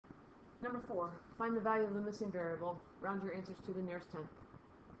Number 4, find the value of the missing variable. Round your answers to the nearest tenth.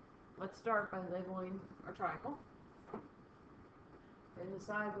 Let's start by labeling our triangle. And the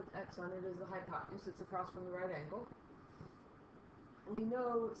side with x on it is the hypotenuse. It's across from the right angle. We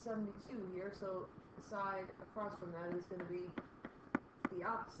know 72 here, so the side across from that is going to be the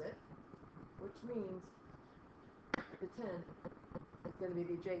opposite, which means the 10 is going to be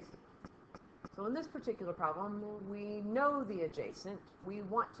the adjacent. So in this particular problem, we know the adjacent. We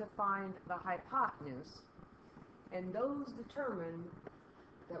want to find the hypotenuse, and those determine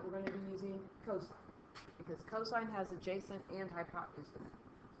that we're going to be using cosine, because cosine has adjacent and hypotenuse in it.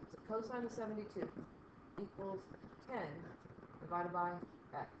 So cosine of 72 equals 10 divided by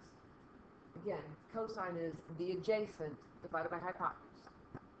x. Again, cosine is the adjacent divided by hypotenuse.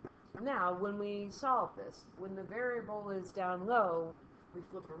 Now, when we solve this, when the variable is down low, we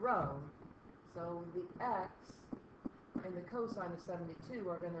flip a row. So the x and the cosine of 72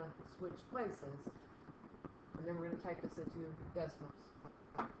 are going to switch places. And then we're going to type this into decimals.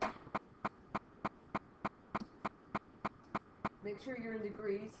 Make sure you're in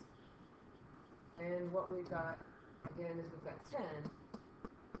degrees. And what we've got, again, is we've got 10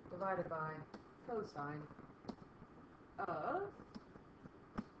 divided by cosine of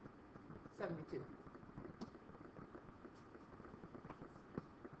 72.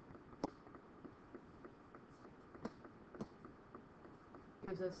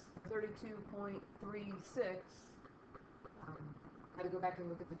 Gives us 32.36. Had to go back and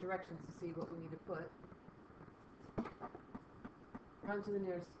look at the directions to see what we need to put. Round to the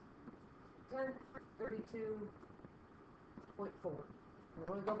nearest 10, 32.4. We're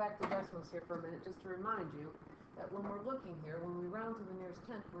going to go back to decimals here for a minute just to remind you that when we're looking here, when we round to the nearest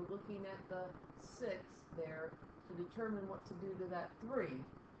tenth, we're looking at the 6 there to determine what to do to that 3.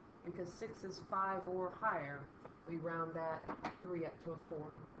 Because 6 is 5 or higher, we round that 3 up to a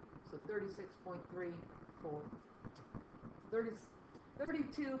 4. So 36.34.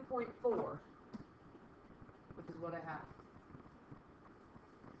 32.4, which is what I have.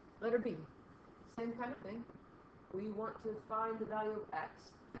 Letter B, same kind of thing. We want to find the value of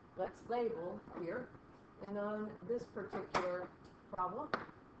x. Let's label here. And on this particular problem,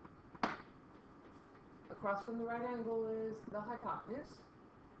 across from the right angle is the hypotenuse.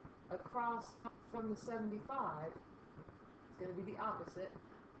 Across from the 75 is going to be the opposite.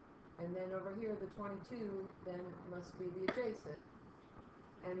 And then over here, the 22 then must be the adjacent.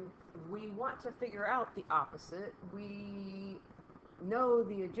 And we want to figure out the opposite. We know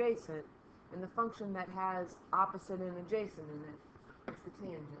the adjacent, and the function that has opposite and adjacent in it is the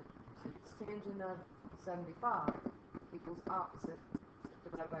tangent. So it's tangent of 75 equals opposite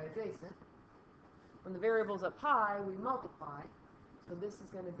divided by adjacent. When the variable's up high, we multiply. So this is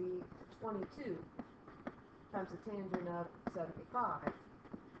going to be 22 times the tangent of 75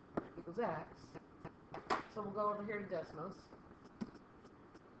 equals x. So we'll go over here to decimals.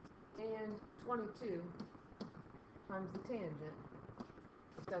 And 22 times the tangent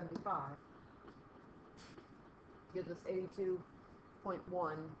of 75 gives us 82.10,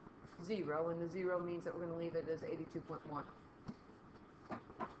 and the 0 means that we're going to leave it as 82.1.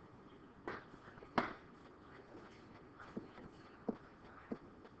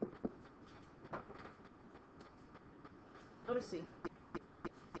 Letter C.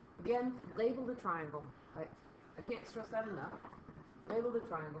 Again, label the triangle. I can't stress that enough. Label the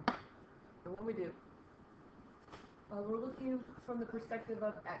triangle. And what we do, we're looking from the perspective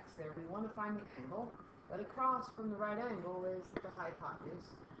of x there. We want to find the angle, but across from the right angle is the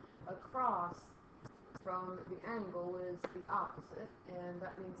hypotenuse. Across from the angle is the opposite, and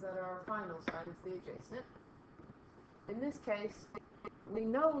that means that our final side is the adjacent. In this case, we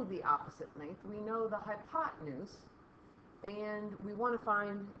know the opposite length. We know the hypotenuse, and we want to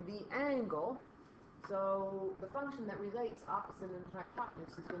find the angle. So the function that relates opposite and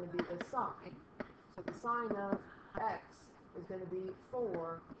hypotenuse is going to be the sine. So the sine of x is going to be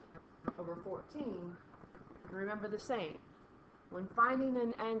 4 over 14. And remember the same. When finding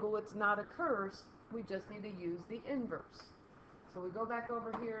an angle it's not a curse, we just need to use the inverse. So we go back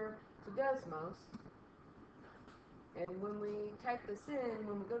over here to Desmos, and when we type this in,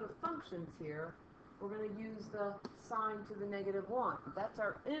 when we go to functions here, we're going to use the sine to the -1. That's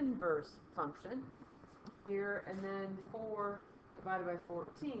our inverse function here, and then 4 divided by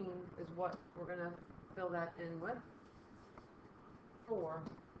 14 is what we're going to fill that in with. 4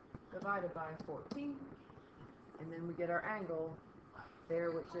 divided by 14, and then we get our angle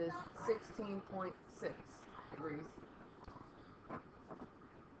there, which is 16.6 degrees.